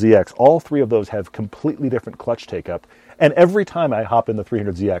 300ZX, all three of those have completely different clutch take-up. And every time I hop in the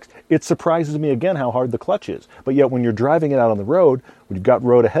 300ZX, it surprises me again how hard the clutch is. But yet when you're driving it out on the road, when you've got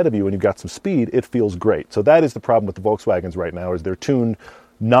road ahead of you and you've got some speed, it feels great. So that is the problem with the Volkswagens right now, is they're tuned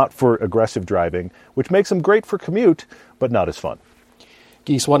not for aggressive driving, which makes them great for commute, but not as fun.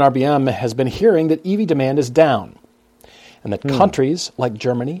 Geese 1 RBM has been hearing that EV demand is down, and that countries like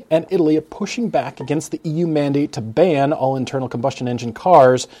Germany and Italy are pushing back against the EU mandate to ban all internal combustion engine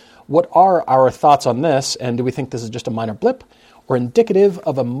cars. What are our thoughts on this, and do we think this is just a minor blip or indicative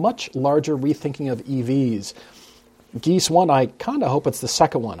of a much larger rethinking of EVs? Geese 1, I kind of hope it's the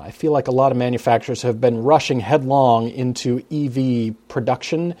second one. I feel like a lot of manufacturers have been rushing headlong into EV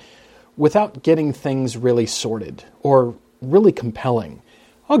production without getting things really sorted or really compelling.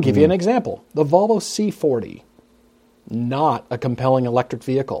 I'll give you an example. The Volvo C40, not a compelling electric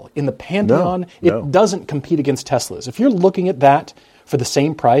vehicle. In the pantheon, it doesn't compete against Teslas. If you're looking at that for the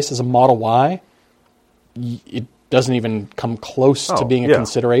same price as a Model Y, it doesn't even come close to being a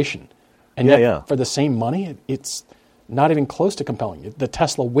consideration. And yet, for the same money, it's not even close to compelling. The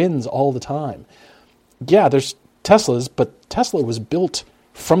Tesla wins all the time. Yeah, there's Teslas, but Tesla was built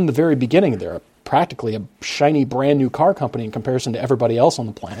from the very beginning. They're practically a shiny, brand new car company in comparison to everybody else on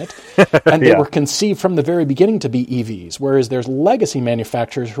the planet. And they were conceived from the very beginning to be EVs, whereas there's legacy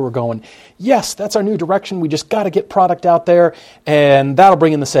manufacturers who are going, yes, that's our new direction. We just got to get product out there, and that'll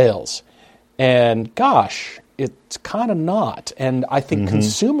bring in the sales. And gosh, it's kind of not. And I think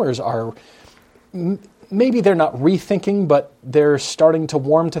consumers are... Maybe they're not rethinking, but they're starting to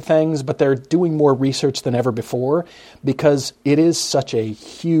warm to things, but they're doing more research than ever before because it is such a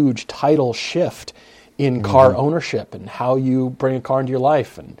huge tidal shift in car ownership and how you bring a car into your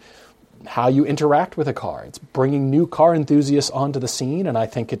life and how you interact with a car. It's bringing new car enthusiasts onto the scene, and I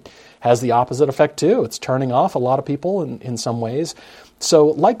think it has the opposite effect too. It's turning off a lot of people in some ways. So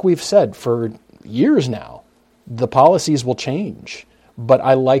like we've said for years now, the policies will change, but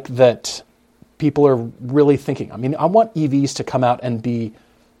I like that people are really thinking. I mean, I want EVs to come out and be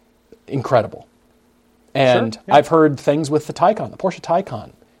incredible. And I've heard things with the Taycan, the Porsche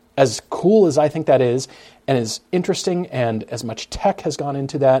Taycan. As cool as I think that is, and as interesting and as much tech has gone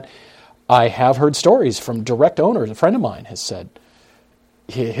into that, I have heard stories from direct owners. A friend of mine has said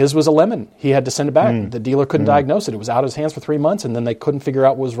his was a lemon. He had to send it back. The dealer couldn't diagnose it. It was out of his hands for 3 months, and then they couldn't figure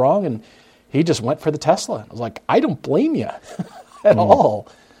out what was wrong, and he just went for the Tesla. I was like, I don't blame you at all.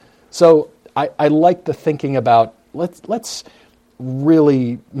 So I like the thinking about let's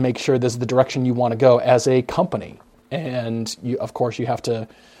really make sure this is the direction you want to go as a company. And of course you have to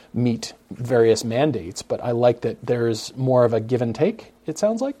meet various mandates, but I like that there's more of a give and take, it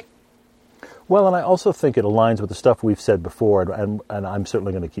sounds like. Well, and I also think it aligns with the stuff we've said before, and I'm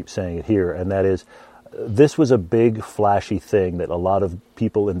certainly going to keep saying it here, and that is this was a big, flashy thing that a lot of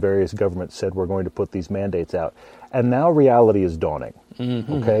people in various governments said we're going to put these mandates out. And now reality is dawning,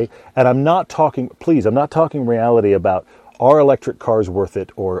 okay? And I'm not talking reality about are electric cars worth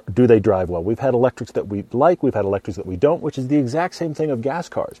it or do they drive well? We've had electrics that we like, we've had electrics that we don't, which is the exact same thing of gas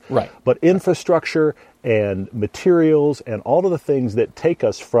cars. Right. But infrastructure and materials and all of the things that take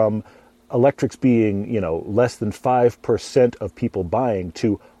us from electrics being, less than 5% of people buying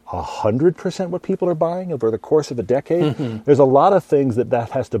to 100% what people are buying over the course of a decade. There's a lot of things that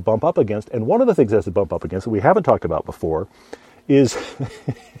has to bump up against. And one of the things that has to bump up against that we haven't talked about before is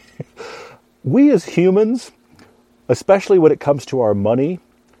we as humans, especially when it comes to our money,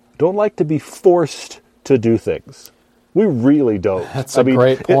 don't like to be forced to do things. We really don't. That's a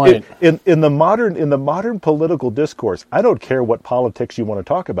great point. In the modern political discourse, I don't care what politics you want to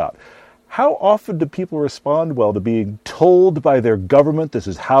talk about. How often do people respond well to being told by their government this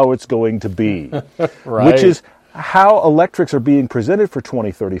is how it's going to be? Right. Which is how electrics are being presented for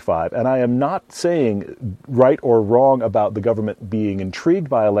 2035. And I am not saying right or wrong about the government being intrigued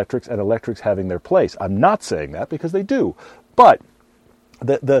by electrics and electrics having their place. I'm not saying that because they do. But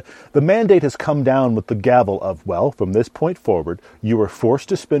the mandate has come down with the gavel of, well, from this point forward, you are forced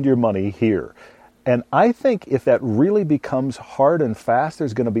to spend your money here. And I think if that really becomes hard and fast,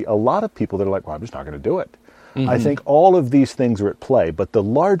 there's going to be a lot of people that are like, well, I'm just not going to do it. I think all of these things are at play. But the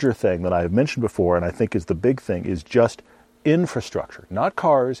larger thing that I have mentioned before, and I think is the big thing, is just infrastructure. Not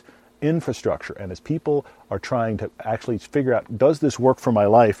cars, infrastructure. And as people are trying to actually figure out, does this work for my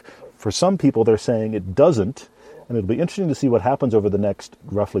life? For some people, they're saying it doesn't. And it'll be interesting to see what happens over the next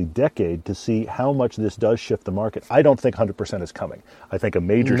roughly decade to see how much this does shift the market. I don't think 100% is coming. I think a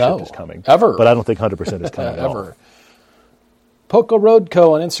major shift is coming. Ever. But I don't think 100% is coming at all. Ever. Poco Road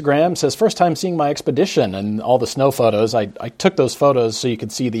Co. on Instagram says, first time seeing my Expedition and all the snow photos. I took those photos so you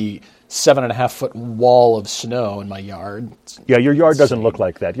could see the 7.5-foot wall of snow in my yard. Yeah, your yard doesn't look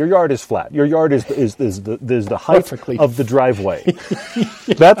like that. Your yard is flat. Your yard is the height Perfectly. Of the driveway.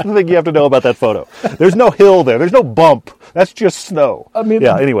 That's the thing you have to know about that photo. There's no hill there. There's no bump. That's just snow. I mean,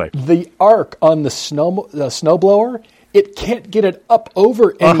 yeah. Anyway, the arc on the snowblower it can't get it up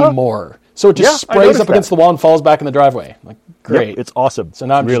over anymore. So it just sprays up against the wall and falls back in the driveway. Like, great. Yep, it's awesome. So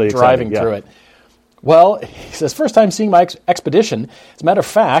now I'm really just driving through it. Well, he says, first time seeing my Expedition. As a matter of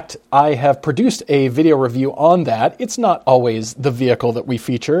fact, I have produced a video review on that. It's not always the vehicle that we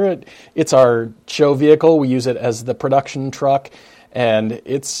feature. It's our show vehicle. We use it as the production truck, and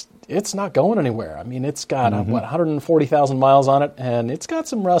it's not going anywhere. I mean, it's got, 140,000 miles on it, and it's got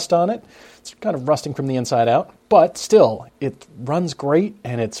some rust on it. It's kind of rusting from the inside out, but still, it runs great,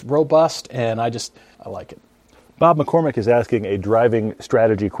 and it's robust, and I like it. Bob McCormick is asking a driving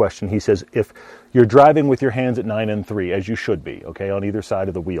strategy question. He says, if you're driving with your hands at 9 and 3, as you should be, okay, on either side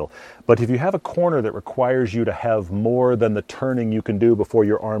of the wheel, but if you have a corner that requires you to have more than the turning you can do before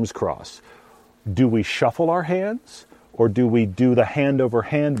your arms cross, do we shuffle our hands or do we do the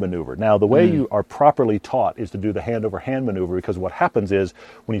hand-over-hand maneuver? Now, the way you are properly taught is to do the hand-over-hand maneuver, because what happens is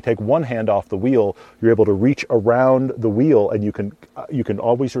when you take one hand off the wheel, you're able to reach around the wheel, and you can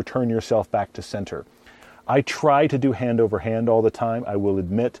always return yourself back to center. I try to do hand over hand all the time, I will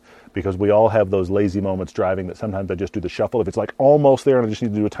admit, because we all have those lazy moments driving that sometimes I just do the shuffle. If it's like almost there and I just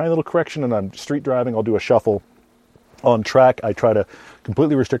need to do a tiny little correction and I'm street driving, I'll do a shuffle. On track, I try to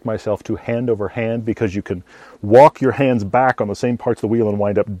completely restrict myself to hand over hand, because you can walk your hands back on the same parts of the wheel and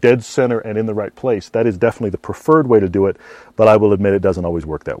wind up dead center and in the right place. That is definitely the preferred way to do it, but I will admit it doesn't always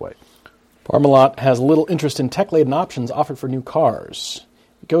work that way. Parmalat has little interest in tech-laden options offered for new cars.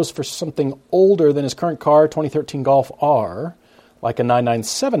 He goes for something older than his current car, 2013 Golf R, like a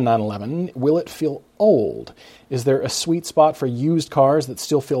 997 911. Will it feel old? Is there a sweet spot for used cars that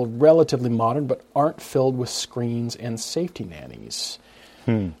still feel relatively modern but aren't filled with screens and safety nannies?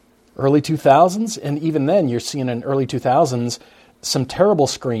 Early 2000s, and even then you're seeing in early 2000s some terrible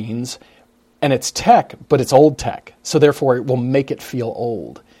screens, and it's tech, but it's old tech. So therefore it will make it feel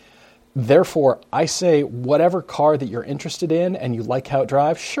old. Therefore, I say whatever car that you're interested in and you like how it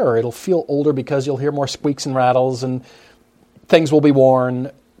drives, sure, it'll feel older because you'll hear more squeaks and rattles and things will be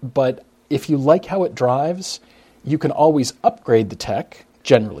worn. But if you like how it drives, you can always upgrade the tech,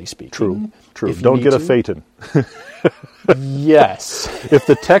 generally speaking. True. Don't get a Phaeton. Yes. If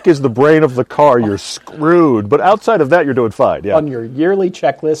the tech is the brain of the car, you're screwed. But outside of that, you're doing fine. Yeah. On your yearly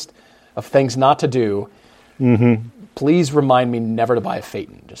checklist of things not to do, please remind me never to buy a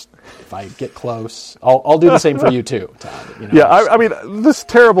Phaeton. Just if I get close, I'll do the same for you too, Todd. You know, yeah, I mean, this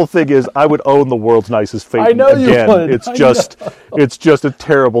terrible thing is, I would own the world's nicest Phaeton. I know again. You would. It's just a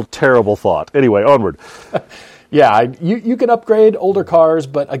terrible, terrible thought. Anyway, onward. Yeah, you can upgrade older cars,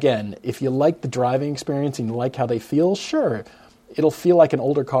 but again, if you like the driving experience and you like how they feel, sure, it'll feel like an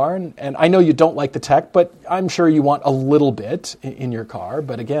older car. And I know you don't like the tech, but I'm sure you want a little bit in your car.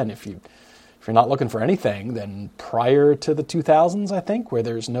 But again, if you're not looking for anything, then prior to the 2000s, I think, where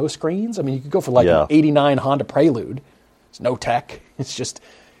there's no screens, I mean, you could go for like an 89 Honda Prelude. It's no tech. It's just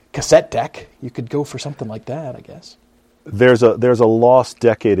cassette deck. You could go for something like that, I guess. There's a lost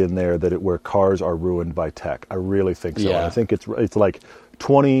decade in there where cars are ruined by tech. I really think so. Yeah. I think it's like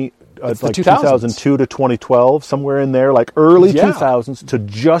 2002 to 2012, somewhere in there, like early 2000s to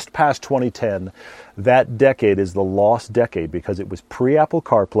just past 2010. That decade is the lost decade because it was pre-Apple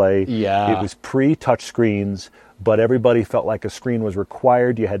CarPlay. Yeah. It was pre-touch screens, but everybody felt like a screen was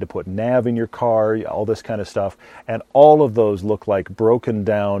required. You had to put nav in your car, all this kind of stuff. And all of those look like broken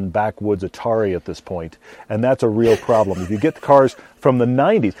down Backwoods Atari at this point. And that's a real problem. If you get the cars from the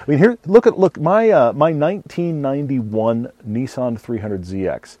 90s, I mean, here, look, my 1991 Nissan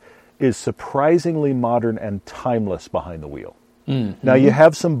 300ZX is surprisingly modern and timeless behind the wheel. Mm-hmm. Now, you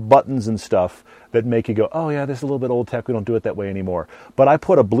have some buttons and stuff that make you go, oh yeah, this is a little bit old tech, we don't do it that way anymore. But I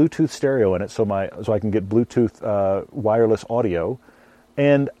put a Bluetooth stereo in it so I can get Bluetooth wireless audio,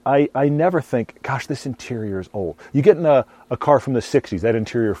 and I never think, gosh, this interior is old. You get in a car from the 60s, that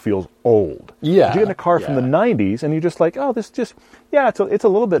interior feels old. Yeah. You get in a car from the 90s, and you're just like, oh, it's a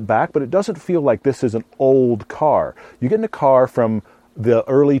little bit back, but it doesn't feel like this is an old car. You get in a car from the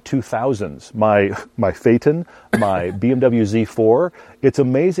early 2000s, my Phaeton, my BMW Z4, it's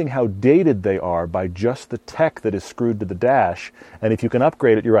amazing how dated they are by just the tech that is screwed to the dash. And if you can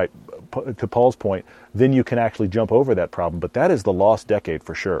upgrade it, you're right, to Paul's point, then you can actually jump over that problem. But that is the lost decade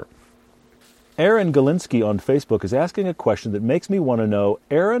for sure. Aaron Galinsky on Facebook is asking a question that makes me want to know,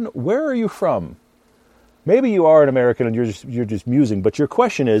 Aaron, where are you from? Maybe you are an American and you're just musing, but your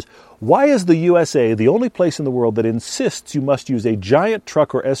question is, why is the USA the only place in the world that insists you must use a giant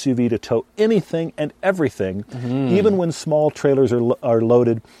truck or SUV to tow anything and everything, even when small trailers are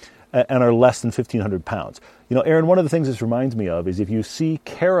loaded and are less than 1,500 pounds? You know, Aaron, one of the things this reminds me of is if you see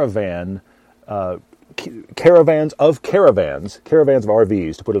caravans of RVs,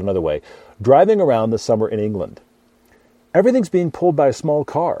 to put it another way, driving around this summer in England. everything's being pulled by a small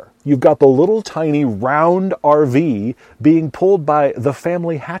car. You've got the little tiny round RV being pulled by the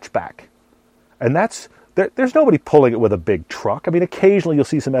family hatchback. And there's nobody pulling it with a big truck. I mean, occasionally you'll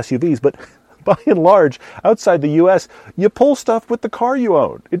see some SUVs, but by and large, outside the U.S., you pull stuff with the car you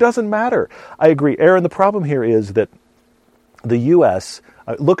own. It doesn't matter. I agree. Aaron, the problem here is that the U.S.,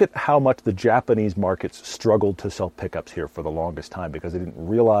 look at how much the Japanese markets struggled to sell pickups here for the longest time because they didn't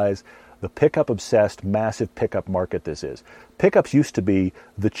realize the pickup-obsessed, massive pickup market this is. Pickups used to be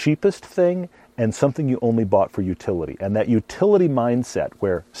the cheapest thing and something you only bought for utility. And that utility mindset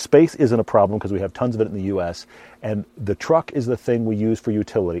where space isn't a problem because we have tons of it in the U.S., and the truck is the thing we use for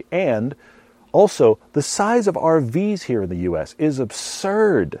utility. And also, the size of RVs here in the U.S. is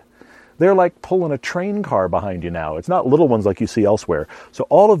absurd. They're like pulling a train car behind you now. It's not little ones like you see elsewhere. So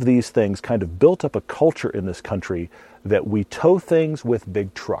all of these things kind of built up a culture in this country that we tow things with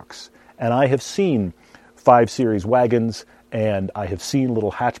big trucks. And I have seen 5 Series wagons, and I have seen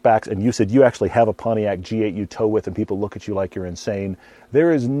little hatchbacks, and you said you actually have a Pontiac G8 you tow with, and people look at you like you're insane.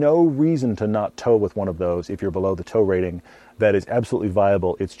 There is no reason to not tow with one of those if you're below the tow rating. That is absolutely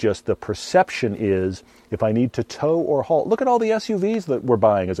viable. It's just the perception is, if I need to tow or haul, look at all the SUVs that we're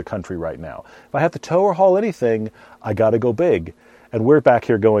buying as a country right now. If I have to tow or haul anything, I got to go big. And we're back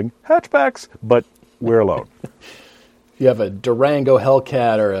here going, hatchbacks, but we're alone. You have a Durango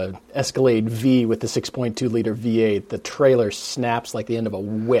Hellcat or a Escalade V with the 6.2-liter V8, the trailer snaps like the end of a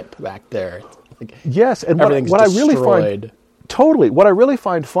whip back there. Like, yes, and what I really find totally what I really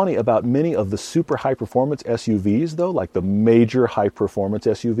find funny about many of the super high performance SUVs, though, like the major high performance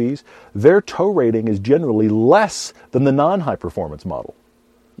SUVs, their tow rating is generally less than the non-high performance model.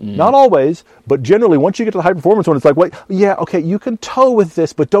 Not always, but generally, once you get to the high performance one, it's like, wait, yeah, okay, you can tow with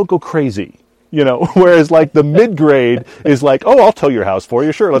this, but don't go crazy. You know, whereas like the mid-grade is like, oh, I'll tow your house for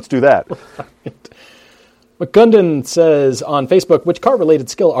you. Sure, let's do that. Right. McGundan says on Facebook, which car-related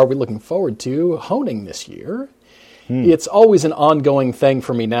skill are we looking forward to honing this year? It's always an ongoing thing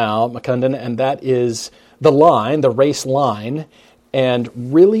for me now, McCundon, and that is the race line, and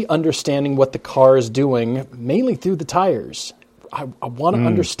really understanding what the car is doing, mainly through the tires. I want to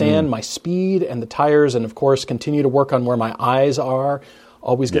understand my speed and the tires, and of course continue to work on where my eyes are,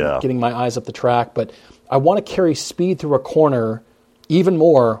 always getting my eyes up the track, but I want to carry speed through a corner even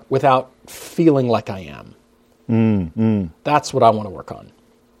more without feeling like I am. That's what I want to work on.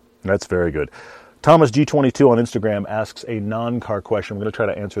 That's very good. Thomas G22 on Instagram asks a non-car question. I'm going to try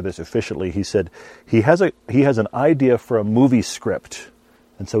to answer this efficiently. He said he has an idea for a movie script.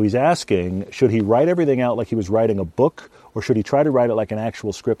 And so he's asking, should he write everything out like he was writing a book, or should he try to write it like an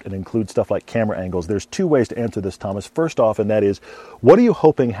actual script and include stuff like camera angles? There's 2 ways to answer this, Thomas. First off, and that is, what are you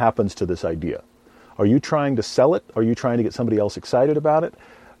hoping happens to this idea? Are you trying to sell it? Are you trying to get somebody else excited about it?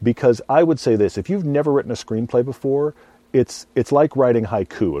 Because I would say this, if you've never written a screenplay before, it's like writing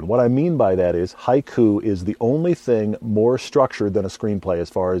haiku. And what I mean by that is haiku is the only thing more structured than a screenplay as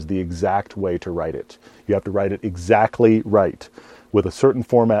far as the exact way to write it. You have to write it exactly right with a certain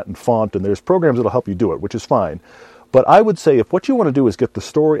format and font, and there's programs that'll help you do it, which is fine. But I would say if what you want to do is get the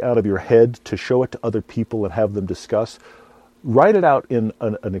story out of your head to show it to other people and have them discuss, write it out in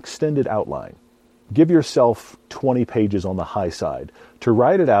an extended outline. Give yourself 20 pages on the high side to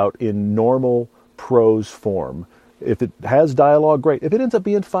write it out in normal prose form. If it has dialogue, great. If it ends up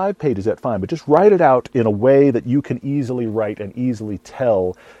being 5 pages, that's fine. But just write it out in a way that you can easily write and easily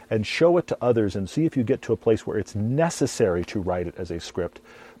tell and show it to others and see if you get to a place where it's necessary to write it as a script.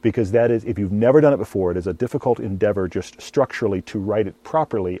 Because that is, if you've never done it before, it is a difficult endeavor just structurally to write it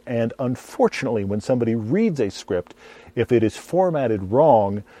properly. And unfortunately, when somebody reads a script, if it is formatted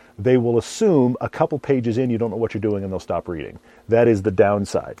wrong, they will assume a couple pages in you don't know what you're doing and they'll stop reading. That is the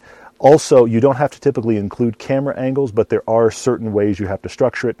downside. Also, you don't have to typically include camera angles, but there are certain ways you have to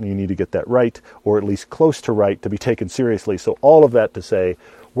structure it, and you need to get that right, or at least close to right, to be taken seriously. So all of that to say,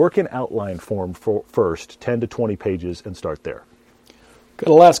 work in outline form first, 10 to 20 pages, and start there.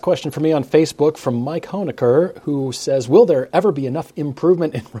 Got a last question for me on Facebook from Mike Honecker, who says, will there ever be enough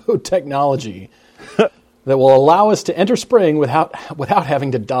improvement in road technology that will allow us to enter spring without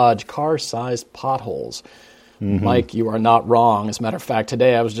having to dodge car-sized potholes? Mike, you are not wrong. As a matter of fact,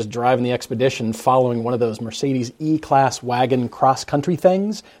 today I was just driving the Expedition following one of those Mercedes E-Class wagon cross-country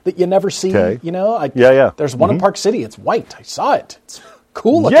things that you never see. Okay. You know? Yeah. There's one in Park City. It's white. I saw it. It's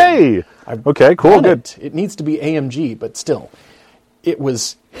cool looking. Yay! Okay, cool, good. It needs to be AMG, but still. It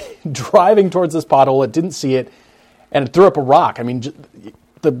was driving towards this pothole. It didn't see it, and it threw up a rock. I mean,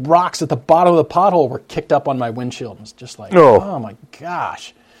 the rocks at the bottom of the pothole were kicked up on my windshield. It was just like, oh my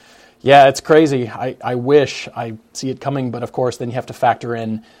gosh. Yeah, it's crazy. I wish I see it coming, but of course then you have to factor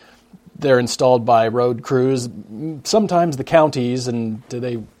in they're installed by road crews, sometimes the counties, and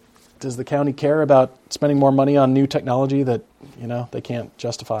does the county care about spending more money on new technology that, they can't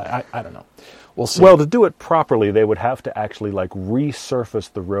justify? I don't know. We'll see. Well, to do it properly, they would have to actually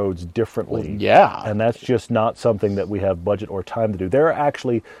resurface the roads differently. Well, yeah. And that's just not something that we have budget or time to do. There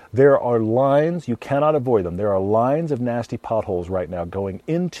are lines, you cannot avoid them. There are lines of nasty potholes right now going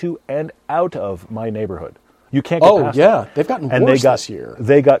into and out of my neighborhood. You can't get past them. They've gotten worse this year.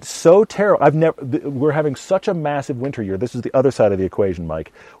 They got so terrible. We're having such a massive winter year. This is the other side of the equation,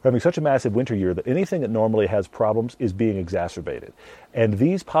 Mike. We're having such a massive winter year that anything that normally has problems is being exacerbated. And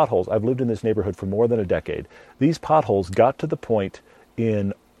these potholes, I've lived in this neighborhood for more than a decade. These potholes got to the point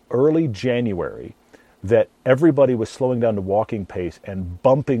in early January that everybody was slowing down to walking pace and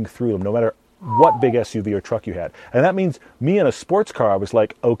bumping through them, no matter what big SUV or truck you had. And that means me in a sports car, I was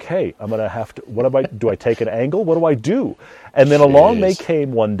like, okay, I'm going to have to, do I take an angle? What do I do? And then along they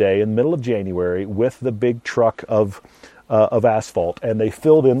came one day in the middle of January with the big truck of asphalt, and they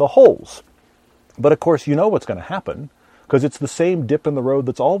filled in the holes. But of course, you know what's going to happen, because it's the same dip in the road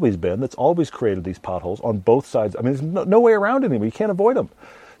that's always created these potholes on both sides. I mean, there's no way around it anymore. You can't avoid them.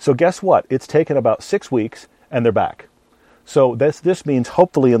 So guess what? It's taken about 6 weeks, and they're back. So this means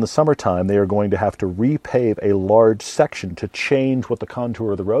hopefully in the summertime they are going to have to repave a large section to change what the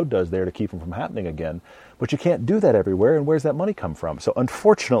contour of the road does there to keep them from happening again. But you can't do that everywhere, and where's that money come from? So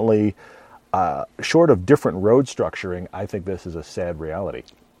unfortunately, short of different road structuring, I think this is a sad reality.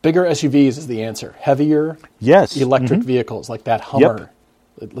 Bigger SUVs is the answer. Heavier electric vehicles like that Hummer. Yep.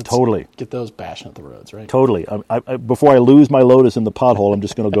 Let's totally get those bashing at the roads, right? Totally. Before I lose my Lotus in the pothole, I'm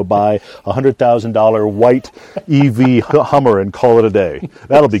just going to go buy a $100,000 white EV Hummer and call it a day.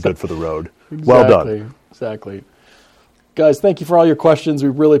 That'll be good for the road. Exactly, well done. Exactly. Guys, thank you for all your questions. We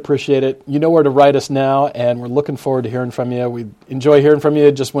really appreciate it. You know where to write us now, and we're looking forward to hearing from you. We enjoy hearing from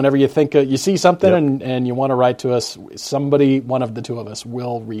you. Just whenever you think you see something and you want to write to us, one of the two of us,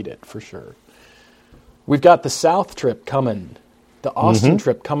 will read it for sure. We've got the South trip coming. The Austin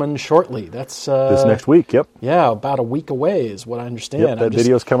trip coming shortly. That's this next week. Yep. Yeah, about a week away is what I understand. Yep, that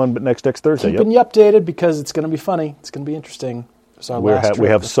video's coming next Thursday. Keeping you updated because it's going to be funny. It's going to be interesting. We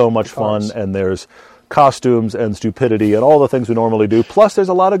have so much fun, and there's costumes and stupidity and all the things we normally do. Plus, there's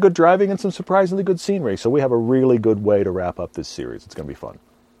a lot of good driving and some surprisingly good scenery. So we have a really good way to wrap up this series. It's going to be fun.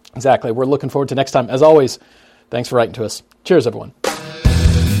 Exactly. We're looking forward to next time. As always, thanks for writing to us. Cheers, everyone.